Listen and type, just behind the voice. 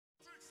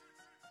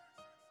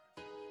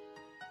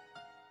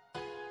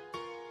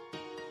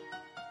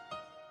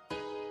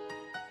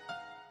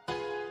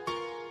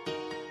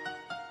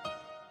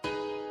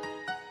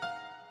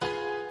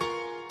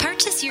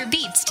Purchase your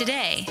beats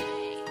today.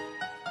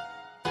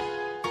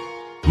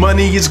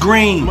 Money is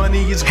green,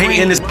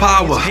 hating is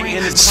power,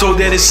 so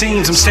that it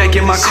seems I'm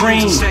stacking my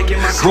cream.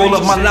 Roll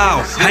up my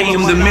loud, I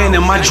am the man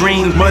in my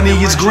dreams. Money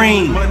is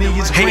green,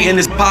 hating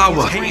is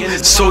power,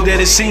 so that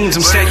it seems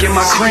I'm stacking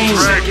my cream.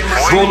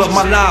 Roll up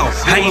my loud,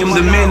 I am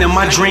the man in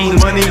my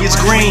dreams. Money is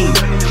green,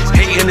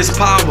 hating is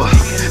power,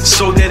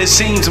 so that it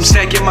seems I'm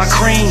stacking my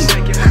cream.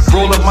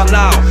 Roll up my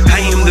loud,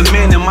 I am the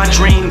man in my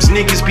dreams.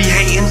 Niggas be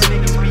hating,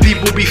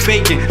 people be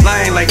faking,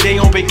 lying like they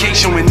on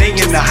vacation when they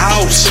in the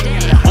house.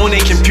 On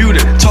their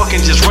computer, talking,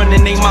 just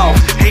running their mouth,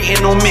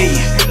 hating on me,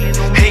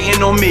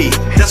 hating on me.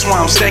 That's why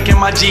I'm stacking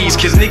my G's,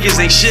 cause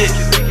niggas ain't shit.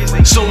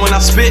 So when I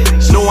spit,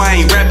 no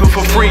I ain't rapping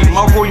for free.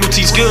 My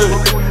royalty's good,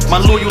 my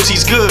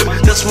loyalty's good.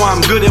 That's why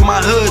I'm good in my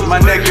hood, my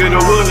neck of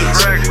the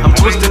woods. I'm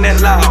twisting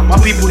that loud, my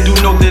people do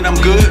know that I'm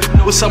good.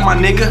 What's up my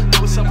nigga?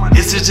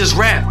 Is it just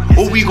rap?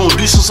 Or we gon'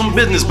 do some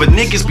business, but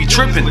niggas be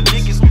tripping.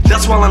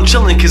 That's why I'm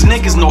chillin', cause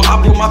niggas know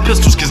I blow my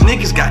pistols, cause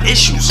niggas got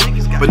issues.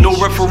 But no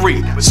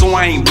referee, so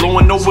I ain't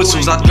blowing no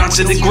whistles, I drop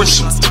to the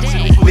gristle.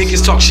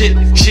 Niggas talk shit,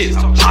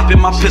 pop in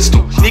my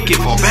pistol. Nigga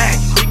fall back,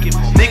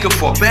 nigga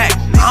fall back.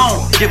 I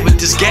don't get with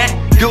this gat,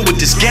 good with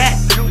this gat.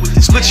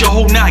 Split your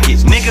whole noggin,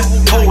 nigga,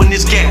 hole in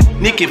this gap.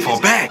 Nigga fall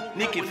back,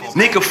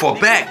 nigga fall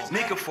back,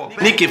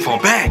 nigga fall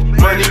back.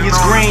 Money is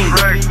green,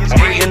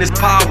 hating is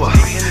power,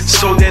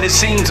 so that it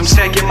seems I'm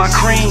stacking my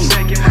cream.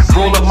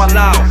 Roll up my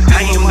loud,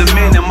 I am the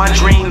man in my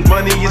dreams.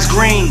 Money is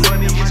green,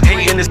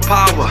 hating is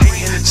power,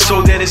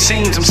 so that it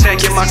seems I'm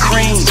stacking my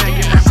cream.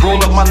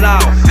 Roll up my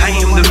loud, I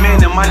am the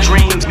man in my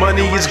dreams.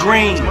 Money is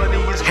green,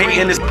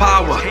 hating is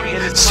power,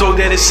 so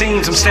that it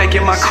seems I'm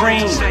stacking my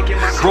cream.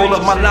 Roll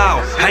up my loud,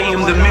 I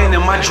am the man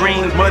in my dreams.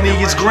 Money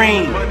is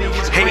green,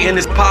 hating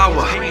is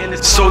power,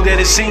 so that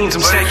it seems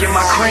I'm stacking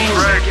my cream.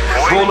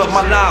 Roll up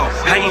my loud,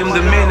 I am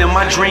the man in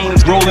my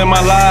dreams. Rolling my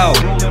loud,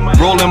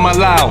 rolling my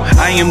loud,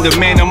 I am the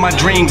man in my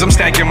dreams. I'm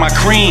stacking my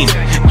cream.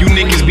 You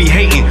niggas be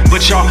hating,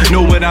 but y'all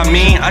know what I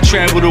mean. I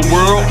travel the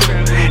world,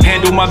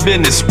 handle my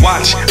business,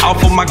 watch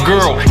out for my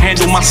girl,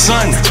 handle my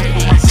son.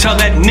 Tell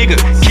that nigga,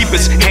 keep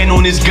his hand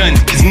on his gun,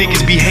 cause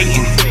niggas be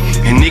hating,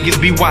 and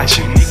niggas be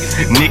watching,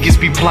 niggas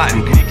be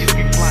plotting.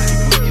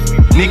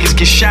 Niggas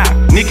get shot,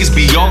 niggas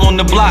be all on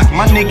the block.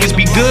 My niggas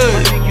be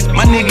good,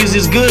 my niggas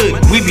is good.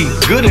 We be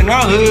good in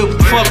our hood, what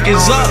the fuck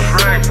is up?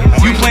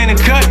 You playin'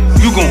 to cut,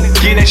 you gon'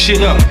 get that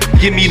shit up.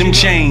 Give me them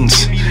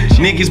chains,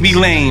 niggas be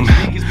lame.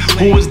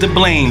 Who is to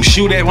blame?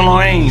 Shoot at long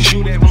range.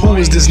 Who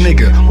is this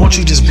nigga? Won't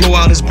you just blow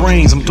out his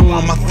brains? I'm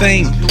doing my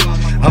thing.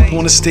 Up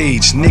on the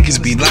stage,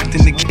 niggas be locked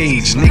in the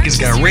cage. Niggas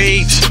got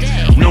rage,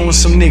 knowing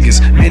some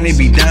niggas, man, they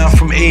be down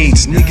from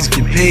AIDS. Niggas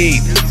get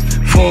paid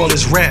for all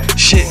this rap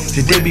shit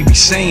that they be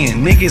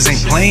saying. Niggas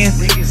ain't playing,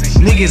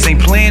 niggas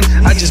ain't playing.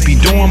 I just be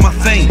doing my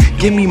thing.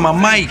 Give me my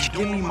mic,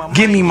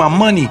 give me my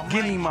money.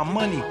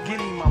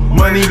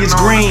 Money is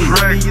green,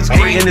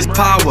 hating is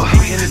power,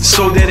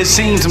 so that it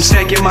seems I'm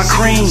stacking my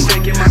cream.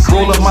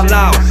 Roll up my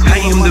loud, I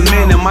am the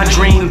man in my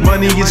dreams.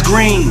 Money is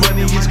green,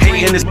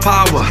 hating is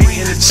power,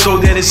 so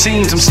that it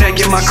seems I'm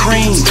stacking my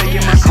cream.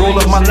 Roll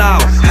up my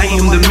loud, I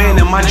am the man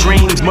in my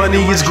dreams.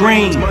 Money is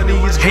green,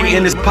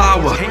 hating is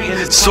power,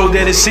 so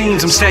that it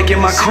seems I'm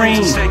stacking my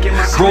cream.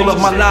 Roll up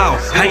my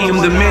loud, I am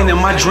the man in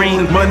my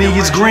dreams. Money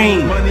is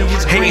green,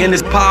 hating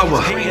is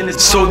power,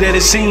 so that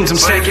it seems I'm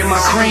stacking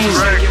my cream.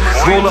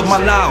 Roll up my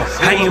loud,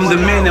 I am the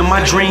man in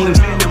my dreams.